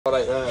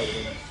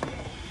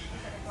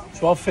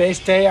So our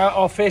first day out,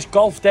 our first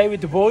golf day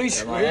with the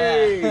boys.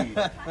 Hey.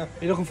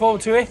 You looking forward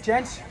to it,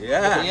 gents?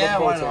 Yeah,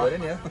 why not?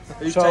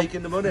 Who's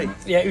taking the money?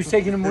 Yeah, who's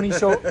taking the money?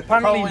 So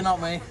apparently Probably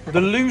not me. The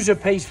loser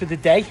pays for the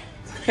day.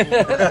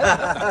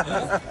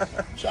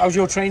 So how's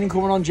your training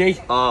coming on,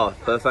 Jay? Oh,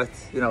 perfect.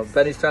 You know,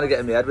 Benny's trying to get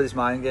in my head with his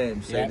mind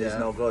games, saying he's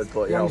no good,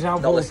 but you know,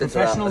 Young's not listening to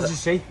that. professionals, you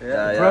see.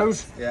 Yeah,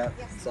 Pros. Yeah.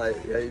 It's like,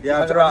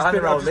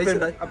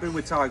 I've been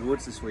with Tiger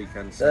Woods this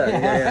weekend, so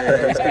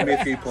yeah. He's given me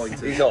a few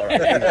pointers. He's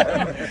alright.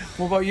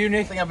 What about you,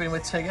 Nick? I think I've been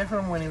with Tigger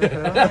from Winnie the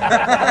Pooh.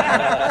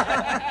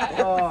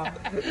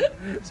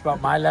 It's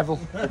about my level.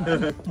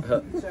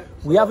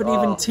 We haven't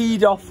even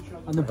teed off,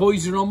 and the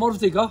boys are on. What have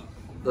they got?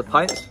 The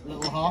pint?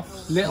 Little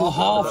half. Little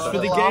halves for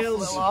the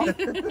girls.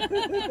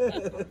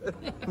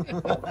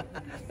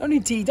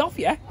 Only teed off,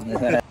 yeah?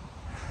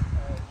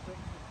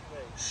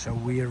 So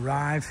we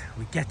arrive,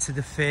 we get to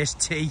the first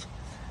tee.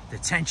 The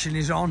tension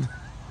is on.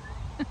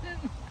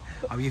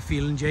 How are you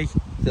feeling, Jake?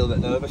 Feel a bit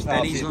nervous now.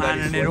 Benny's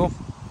lining it up.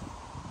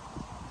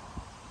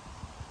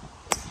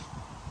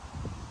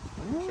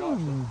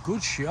 Ooh,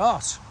 good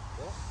shot.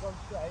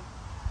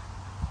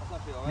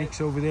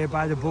 Nick's over there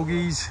by the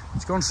buggies.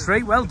 It's gone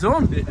straight, well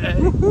done.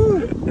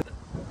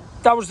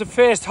 That was the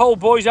first hole,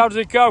 boys. How did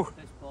it go?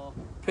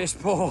 Piss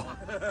poor.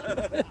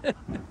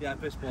 Yeah,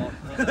 piss poor.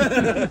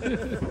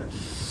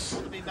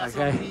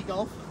 Okay.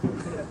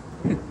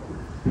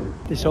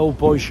 This old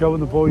boy showing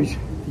the boys,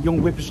 the young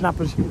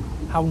whippersnappers,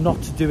 how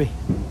not to do it.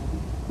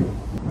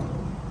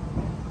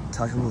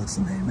 Tiger Woods,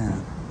 the main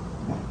man,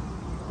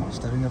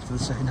 stepping up to the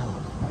second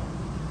hole.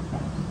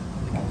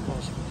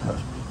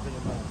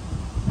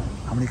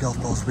 How many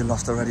golf balls have we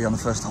lost already on the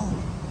first hole?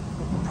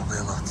 Probably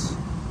a lot.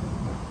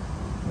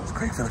 As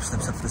Craig Phillips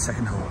steps up to the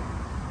second hole.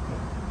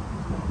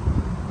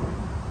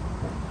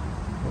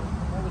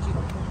 What would you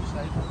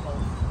say?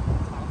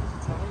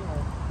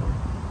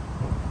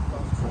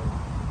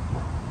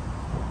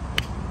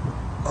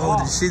 Oh,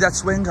 did you see that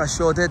swing? I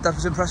sure did. That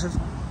was impressive.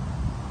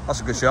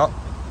 That's a good shot.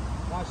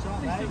 Nice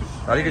shot, mate.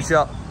 Very good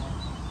shot.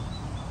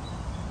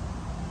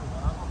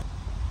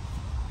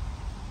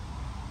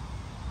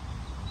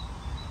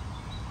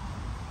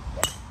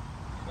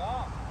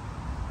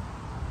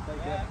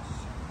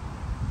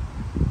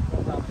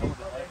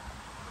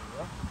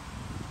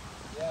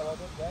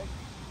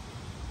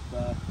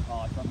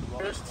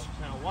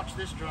 Now watch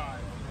this drive.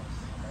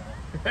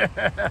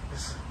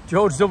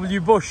 George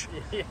W. Bush.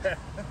 Yeah.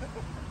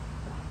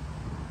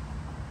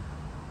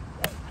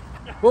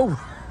 Whoa.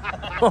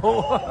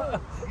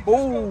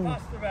 Oh.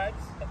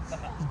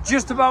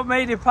 Just about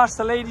made it past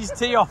the ladies'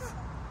 tee off.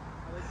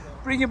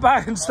 Bring it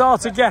back and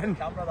start again.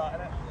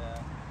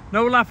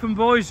 No laughing,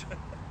 boys.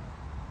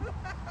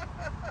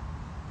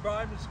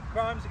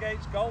 Crimes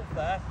against golf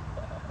there.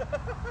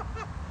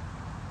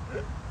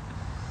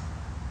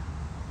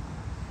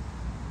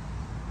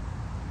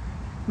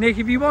 Nick,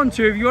 if you want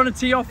to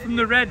tee off from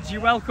the reds,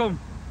 you're welcome.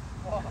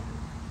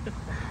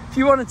 If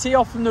you want to tee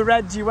off from the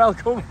reds, you're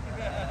welcome.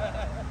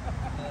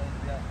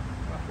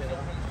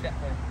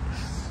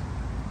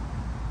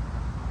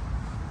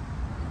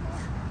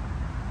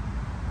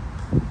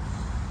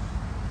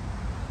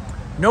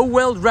 No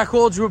world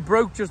records were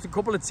broke, just a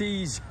couple of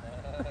tees.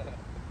 The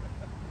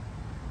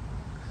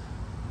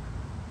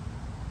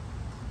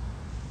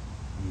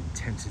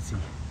intensity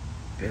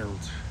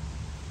builds.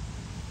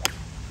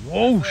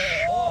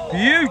 Whoosh!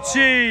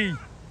 Beauty!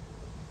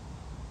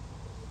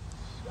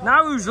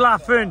 Now who's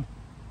laughing?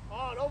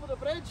 Oh, over the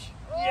bridge.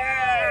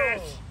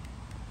 Yes!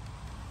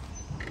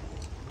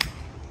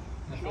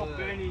 Shot,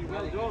 Bernie,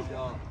 well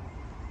done.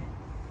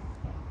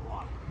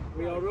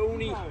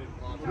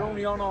 We're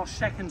only on our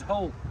second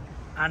hole,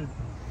 and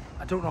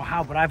I don't know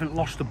how, but I haven't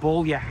lost the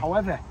ball yet.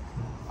 However,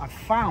 I've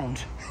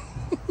found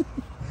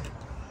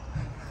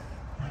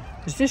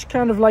is this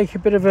kind of like a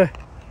bit of a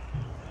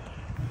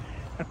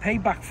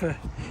payback for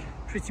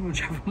pretty much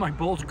having my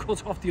balls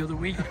cut off the other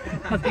week.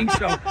 I think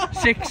so.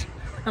 6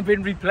 have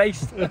been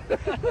replaced. We're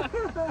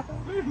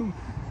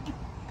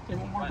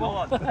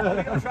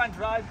gonna try and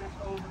drive this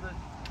over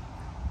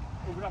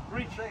that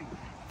bridge thing.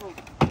 Oh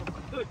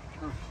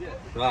shit.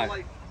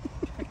 Right.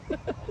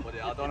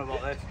 I don't know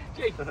about this.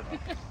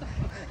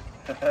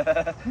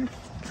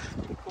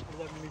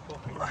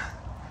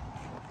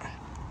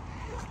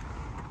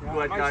 Go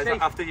ahead, guys.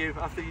 After you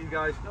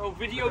guys. No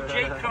video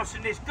Jake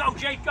crossing this. Go,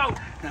 Jake, go.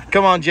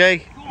 Come on,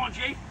 Jay. Go on,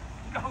 Jake.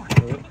 Go.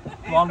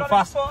 Come on,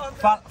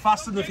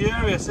 fast and the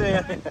furious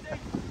here.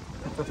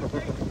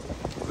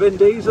 Vin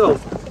Diesel.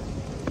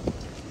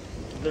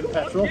 Bit of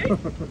petrol.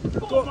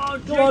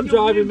 Go on,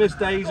 driving Miss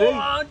Daisy. Go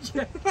on,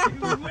 Jake.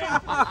 You win.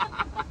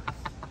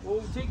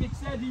 Oh, take it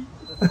steady.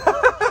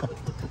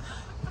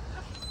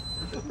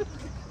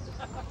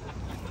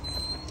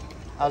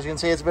 As you can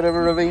see, it's a bit of a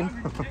ravine.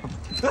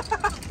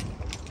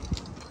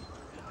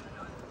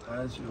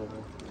 As you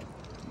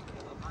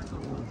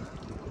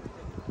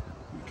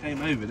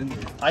came over, didn't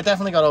you? I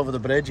definitely got over the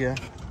bridge, yeah.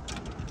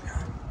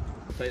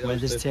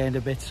 Weather's turned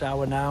a bit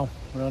sour now.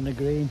 We're on the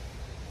green.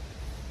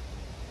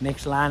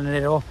 Nick's lining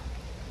it up.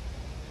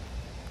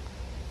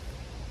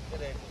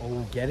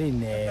 Oh, get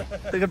in there. I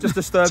think I've just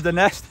disturbed the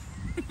nest.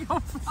 You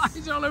got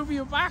flies all over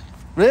your back.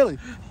 Really?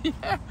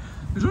 Yeah.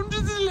 There's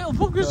hundreds of little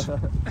buggers.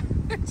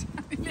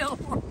 Tiny little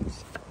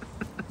ones.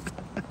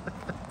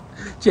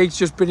 Jake's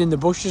just been in the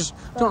bushes.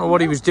 Don't know what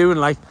he was doing.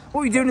 Like,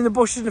 what were you doing in the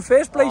bushes in the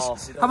first place?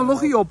 Have a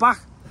look at your back.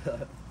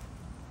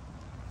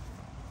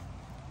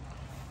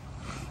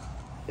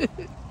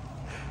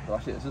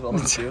 Actually, this is one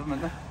of the two of them,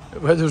 isn't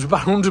it? Well, there was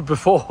about 100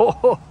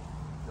 before.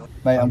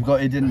 Mate, I'm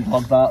gutted he didn't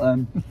vlog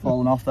that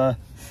falling off there.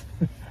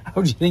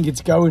 How do you think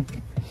it's going?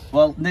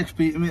 Well, Nick's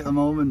beating me at the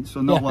moment,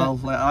 so not well.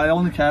 Like, I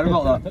only care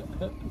about that.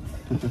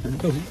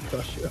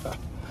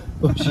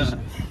 Oh gosh.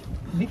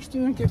 Nick's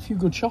doing a few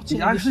good shots.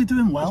 He's actually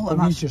doing well.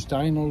 And he's just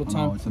dying all the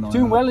time. It's annoying,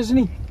 doing well, isn't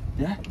he?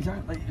 Yeah,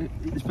 exactly. Like,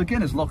 it's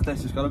beginner's luck,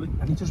 this has got to be.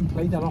 And he doesn't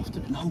play that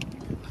often. No.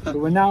 So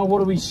we're now,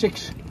 what are we,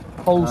 6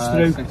 holes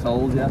through? 6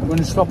 holes, yeah. We're going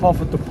to stop off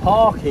at the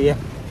park here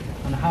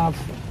and have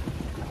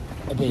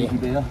a beer.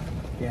 Beer.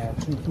 Yeah,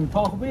 can we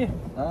park a beer?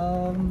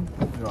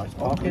 Right,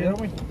 park here,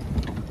 don't we?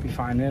 Be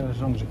fine there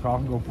as long as the car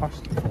can go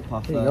past. There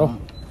you go.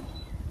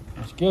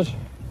 That's good.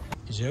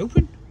 Is it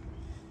open?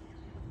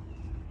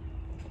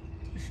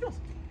 It's shut.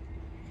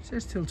 It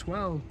says till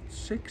 12,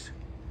 6.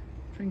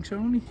 Drinks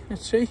only.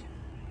 Let's see.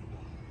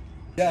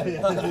 Yeah.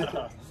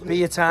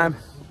 Beer time.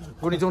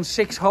 We've only done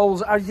 6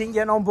 holes. How do you think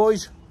you're getting on,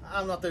 boys?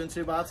 I'm not doing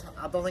too bad.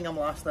 I don't think I'm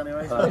last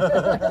anyway.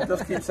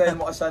 Just keep saying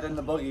what I said in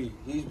the buggy.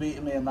 He's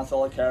beating me and that's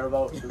all I care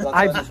about. So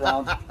that's this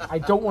round. I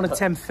don't want to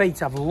tempt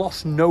fate. I've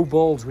lost no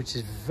balls, which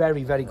is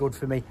very, very good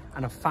for me.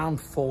 And I've found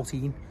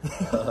 14.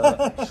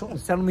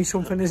 Something's telling me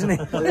something, isn't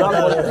it?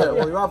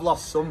 Well, you have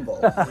lost some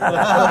balls. I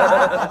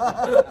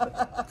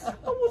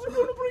wasn't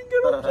going to bring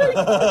it up, Jake.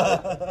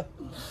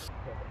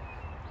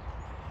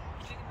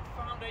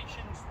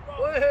 Foundations.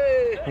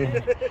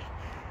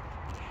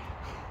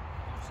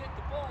 Hit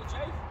the ball,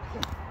 Jake.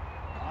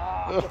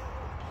 Okay,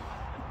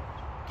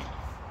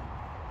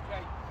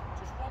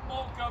 just one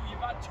more go. You've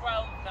had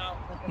 12 now.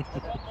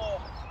 One more.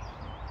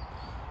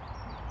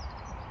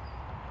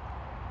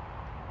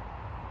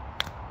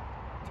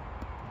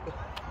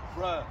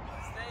 Bruh.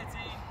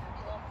 13.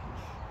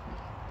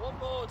 One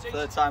more, Jake.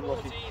 Third time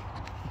 14. lucky.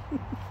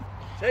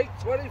 Take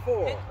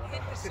 24. Hit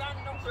the sand,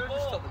 not the ball.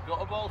 Just the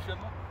gutter ball,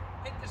 shouldn't it?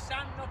 Hit the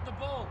sand, not the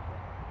ball.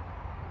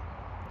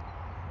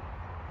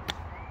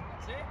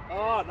 That's it.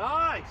 Oh,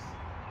 nice.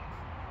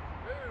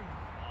 Boom.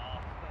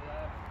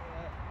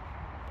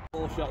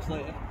 4 shots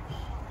later.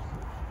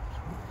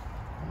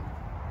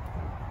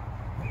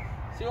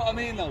 See what I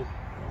mean though?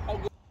 How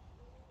good?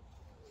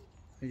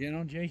 You getting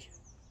on, Jake?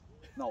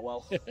 Not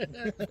well. What do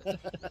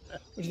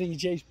you think of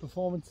Jake's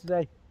performance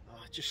today?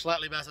 Oh, just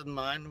slightly better than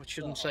mine, which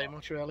shouldn't say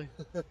much really.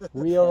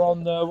 We are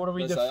on the, what are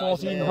we, the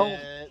 14th hole?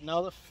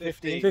 No, the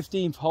 15th.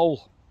 15th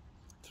hole.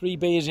 3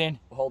 beers in.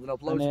 We're holding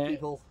up loads And, of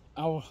people.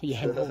 Oh,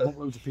 yeah, we're holding up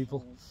loads of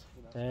people.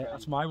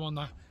 That's my one,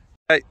 that.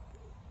 Hey.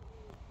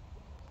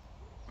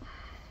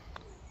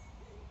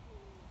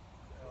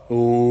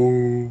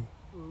 Oh.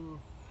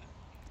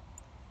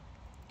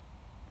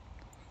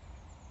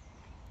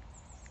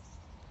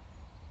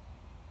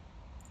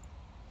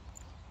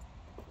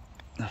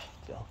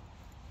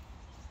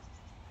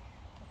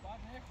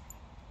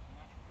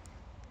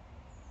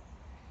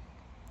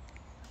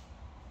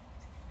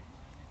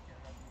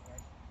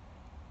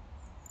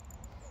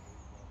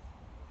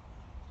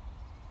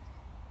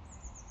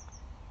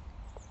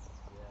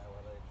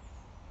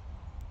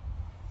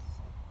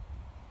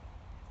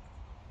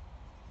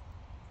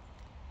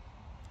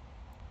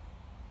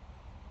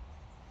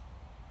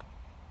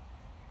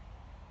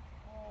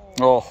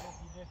 Oh.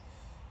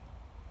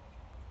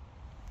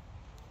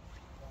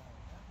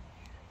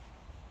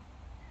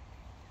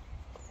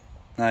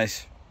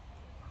 Nice.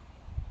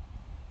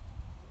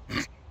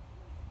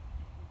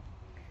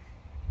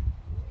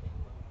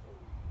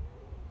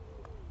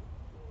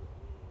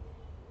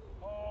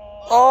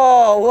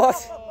 Oh, what?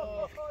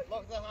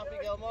 Look at the Happy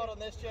Gilmore on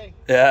this, Jay.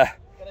 Yeah.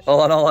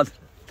 Hold on, hold on.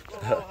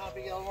 Oh,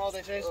 Happy Gilmore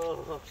this is.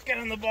 Get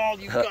on the ball,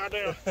 you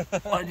goddamn.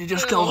 Why did you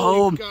just go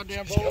home?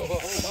 Goddamn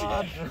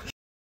ball.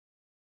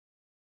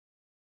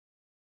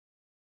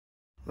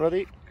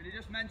 Ready? Can you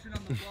just mention on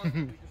the vlog that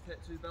we just hit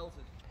 2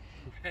 belters?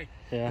 Okay.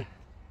 Yeah.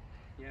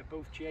 Yeah,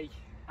 both Jake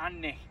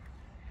and Nick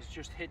has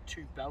just hit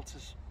 2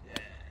 belters.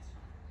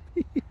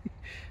 Yes.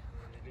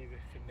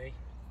 For me.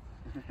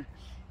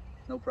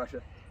 No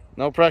pressure.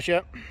 No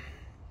pressure.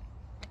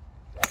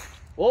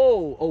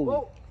 Whoa! Oh!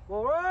 Whoa!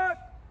 All right!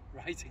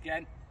 Right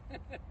again.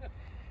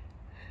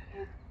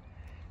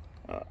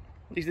 At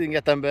least you didn't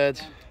get them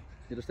birds.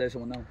 You just stay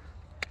someone now.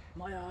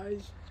 My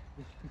eyes.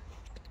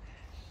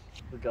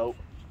 We go.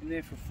 In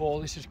there for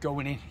 4. This is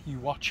going in. You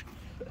watch.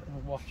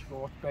 Watch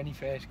Benny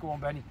first. Go on,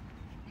 Benny.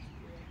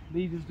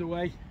 Lead us the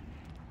way.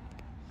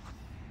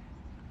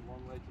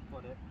 One way to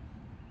put it.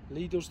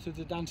 Lead us to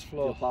the dance You're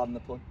floor. pardon the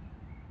pun.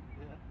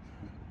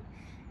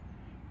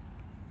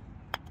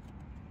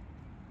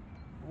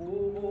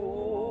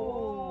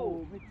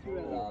 Oh, bit too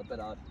early. Bit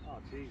hard. Oh,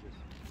 Jesus.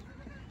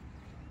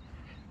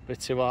 Bit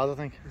too hard, I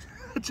think.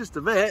 Just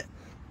a bit.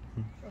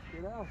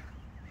 Fucking hell.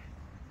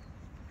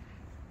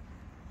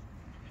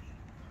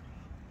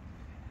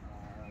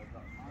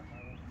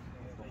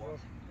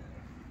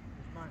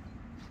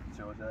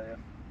 there,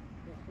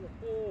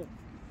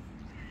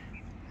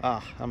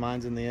 Ah, our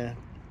mine's in the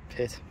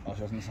pit. Oh,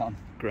 she was in the sun.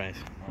 Great.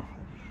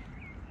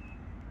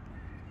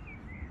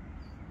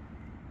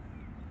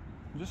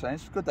 I'm just saying,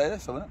 it's a good day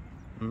this, isn't it?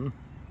 Mm.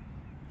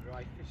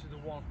 Right, this is the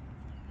one.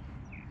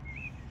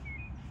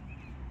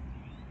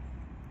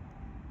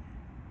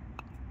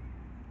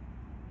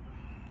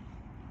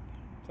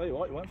 Tell you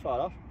what, you weren't far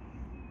off.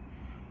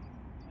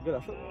 Good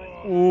effort.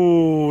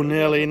 Ooh,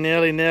 nearly. You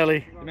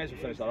may as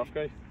well finish that off,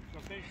 Craig.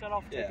 I'll finish that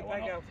off, Yeah, take the why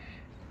peg not? out.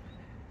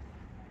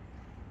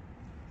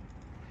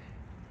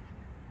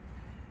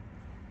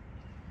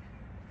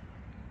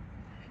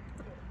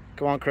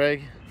 Come on,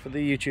 Craig, for the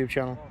YouTube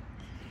channel.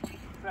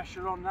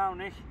 Pressure on now,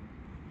 Nick.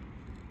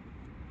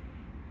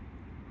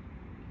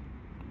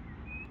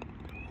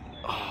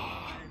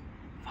 Oh.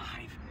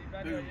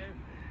 5. Boom.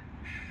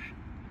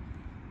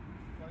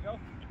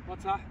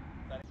 What's that?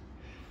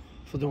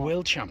 For the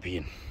world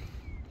champion.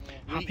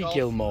 Happy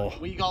Gilmore.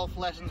 We golf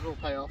lessons will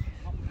pay off.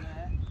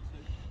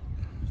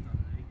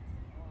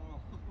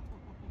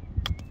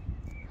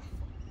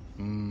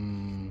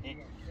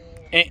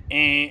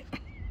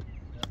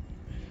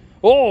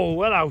 Oh,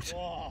 well out.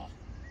 Oh.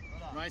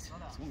 Right.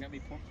 Someone get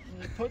me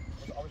put. I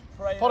was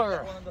praying Put I her.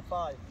 got one under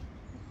 5.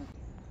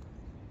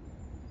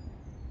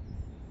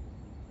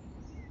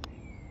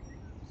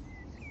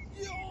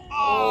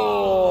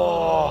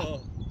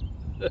 Oh.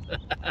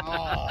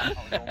 Oh.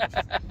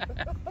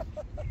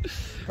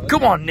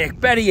 Come on, Nick,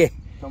 bury it.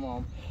 Come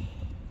on.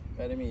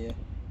 Better me here.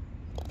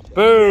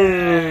 Boom.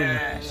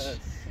 Yes.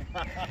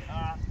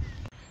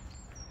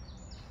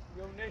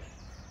 Yo, Nick.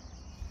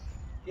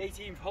 The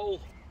 18th hole.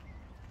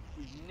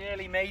 We've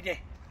nearly made it.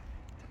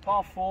 To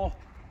par 4,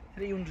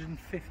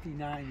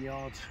 359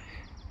 yards.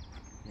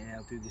 Yeah,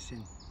 I'll do this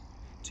in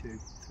 2,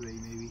 3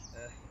 maybe.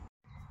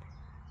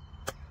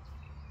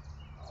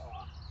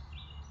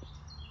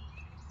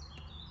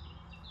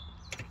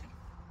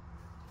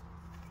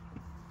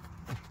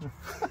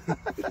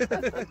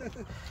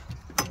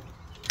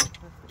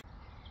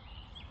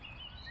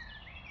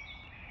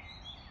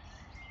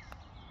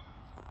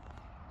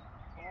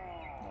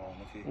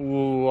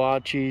 Ooh,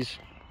 Archie's.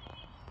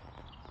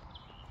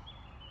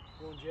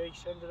 Go on, Jake,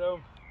 send it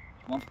home.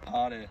 Come on,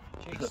 hard here.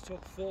 Jake's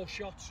took 4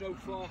 shots so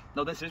far.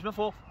 No, this is my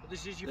 4th. But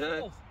this is your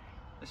Yeah. 4th.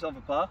 This is on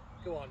for par.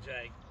 Go on,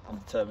 Jake. I'm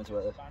determined to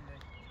hit this. Bandit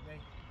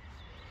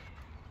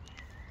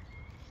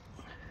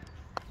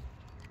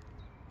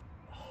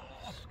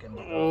to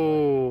me.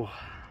 Oh.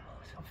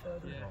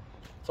 Yeah.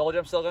 Told you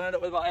I'm still going to end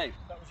up with about 8.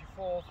 That was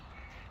your 4th.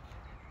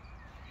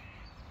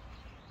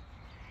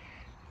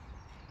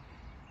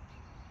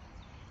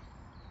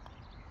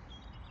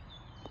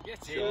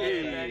 Get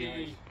in there,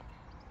 baby.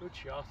 Good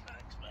shot.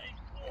 Thanks, mate.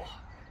 Oh.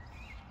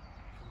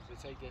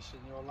 To take this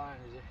in your line,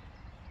 is it?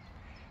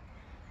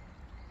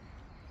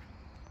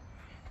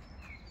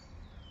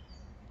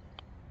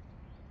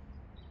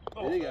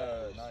 There you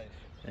go. Nice.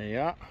 There you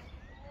are.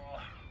 Oh.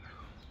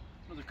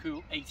 Another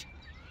cool 8.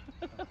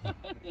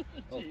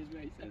 Cheers,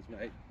 mate. Cheers,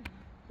 mate.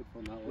 Good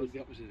fun that Was was. the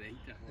opposite 8,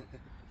 that one.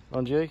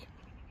 On Jake.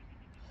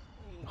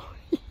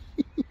 So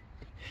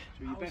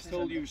your best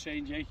hole you were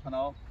saying, Jake? I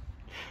know.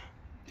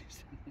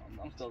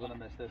 I'm still going to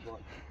miss this one.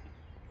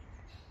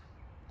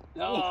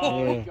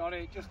 Oh, Yeah. we got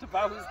it, just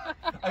about.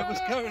 I was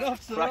going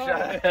off to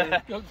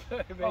Pressure. Good for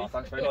you, Oh, mate.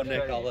 thanks very Go much. on,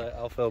 Nick,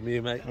 I'll film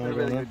you, mate. Had a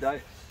really good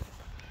day.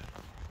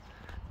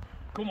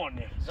 Come on,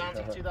 Nick.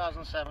 Zanti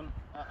 2007.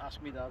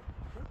 Ask me, Dad.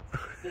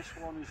 This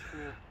one is for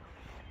the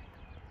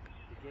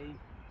game.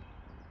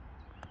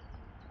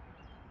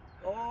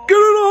 Oh. Get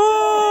it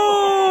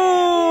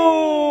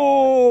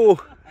on!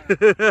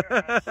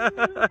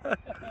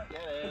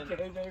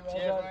 Okay, mate, well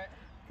Cheers, done. mate.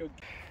 Good.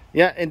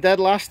 Yeah, in dead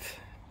last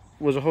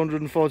was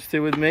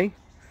 142 with me.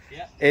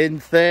 Yeah. In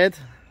third,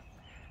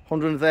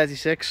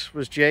 136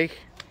 was Jake.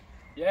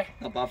 Yeah.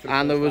 Not bad for the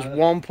And there was first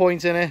 1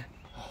 point in it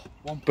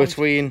 1 point.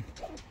 between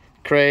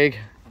Craig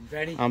And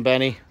Benny. and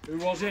Benny. Who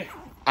was it?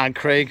 And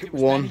Craig It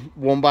was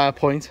won by a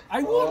point.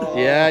 I won.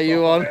 Yeah,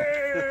 you won.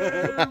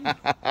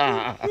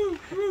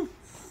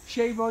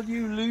 Shame on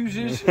you,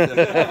 losers.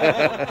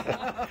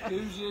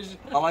 Losers.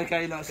 I like how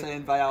you're not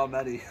saying by how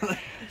many. Yeah.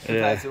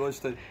 Compared to us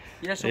two.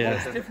 Yeah, so Yeah.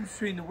 what's the difference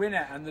between the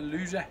winner and the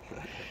loser?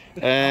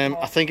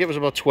 I think it was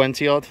about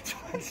 20 odd.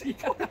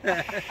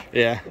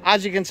 Yeah.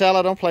 As you can tell,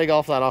 I don't play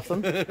golf that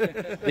often.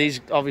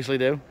 These obviously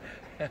do.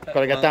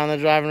 Got to get down the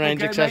driving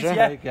range, Okay, etc.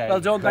 mate, yeah.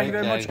 Well done, thank you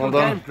very much. Well Good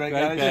done. game. Great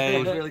Great guys. game. It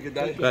was a really good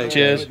day. Great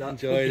Cheers. game.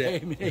 Enjoyed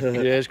it.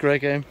 Yeah, it's a great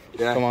game.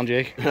 Yeah. Come on,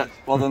 Jake.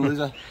 Well done,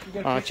 loser.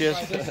 Alright, cheers.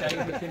 We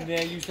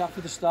can use that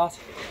for the start.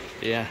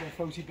 Yeah. Get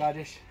photo by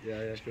this.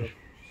 Yeah, sure.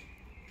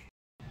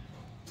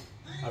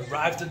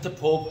 Arrived at the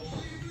pub,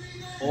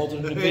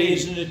 ordering the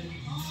beers and the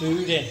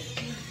food in.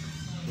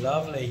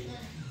 Lovely.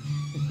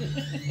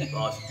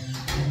 Right.